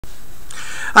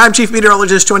I'm Chief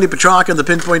Meteorologist Tony Petrarca of the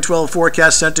Pinpoint 12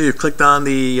 Forecast Center. You've clicked on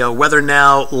the Weather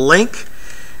Now link.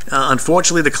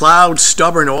 Unfortunately, the clouds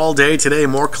stubborn all day today.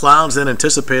 More clouds than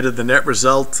anticipated. The net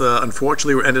result,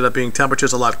 unfortunately, ended up being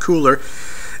temperatures a lot cooler.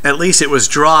 At least it was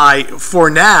dry for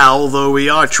now, though we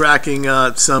are tracking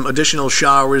some additional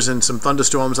showers and some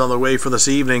thunderstorms on the way for this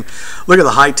evening. Look at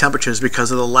the high temperatures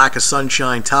because of the lack of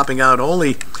sunshine, topping out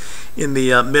only in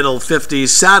the middle 50s.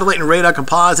 Satellite and radar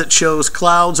composite shows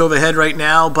clouds overhead right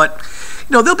now, but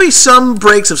there'll be some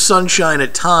breaks of sunshine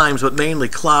at times, but mainly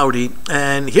cloudy.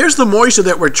 And here's the moisture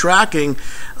that we're tracking.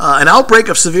 An outbreak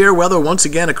of severe weather once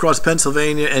again across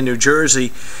Pennsylvania and New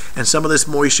Jersey, and some of this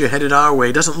moisture headed our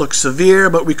way. It doesn't look severe,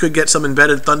 but we could get some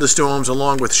embedded thunderstorms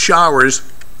along with showers.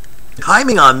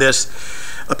 Timing on this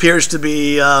appears to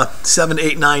be 7,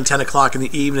 8, 9, 10 o'clock in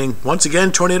the evening. Once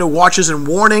again, tornado watches and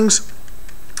warnings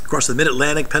across the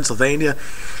mid-Atlantic, Pennsylvania,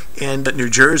 and New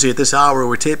Jersey at this hour.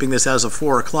 We're taping this as of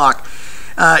 4 o'clock.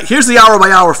 Here's the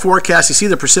hour-by-hour forecast. You see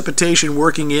the precipitation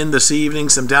working in this evening,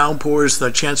 some downpours, the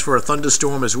chance for a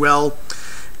thunderstorm as well,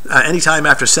 anytime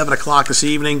after 7 o'clock this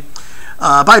evening.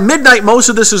 By midnight, most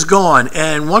of this is gone,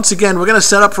 and once again, we're going to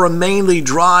set up for a mainly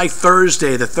dry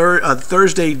Thursday. The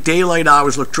Thursday daylight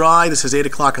hours look dry. This is 8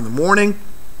 o'clock in the morning.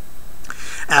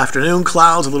 Afternoon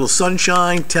clouds, a little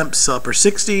sunshine, temps upper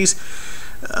 60s.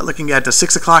 Looking at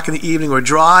 6 o'clock in the evening, we're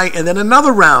dry, and then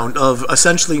another round of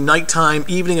essentially nighttime,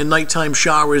 evening and nighttime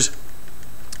showers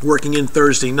working in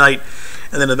Thursday night,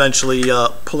 and then eventually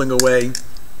pulling away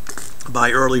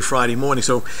by early Friday morning.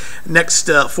 So next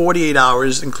 48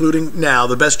 hours, including now,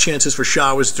 the best chances for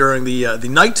showers during the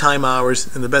nighttime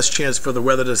hours, and the best chance for the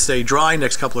weather to stay dry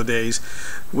next couple of days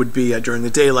would be during the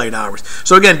daylight hours.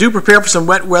 So again, do prepare for some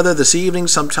wet weather this evening,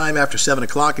 sometime after 7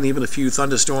 o'clock, and even a few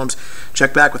thunderstorms.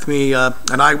 Check back with me on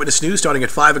Eyewitness News starting at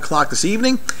 5 o'clock this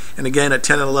evening, and again at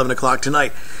 10 and 11 o'clock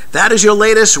tonight. That is your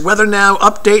latest Weather Now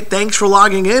update. Thanks for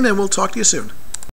logging in, and we'll talk to you soon.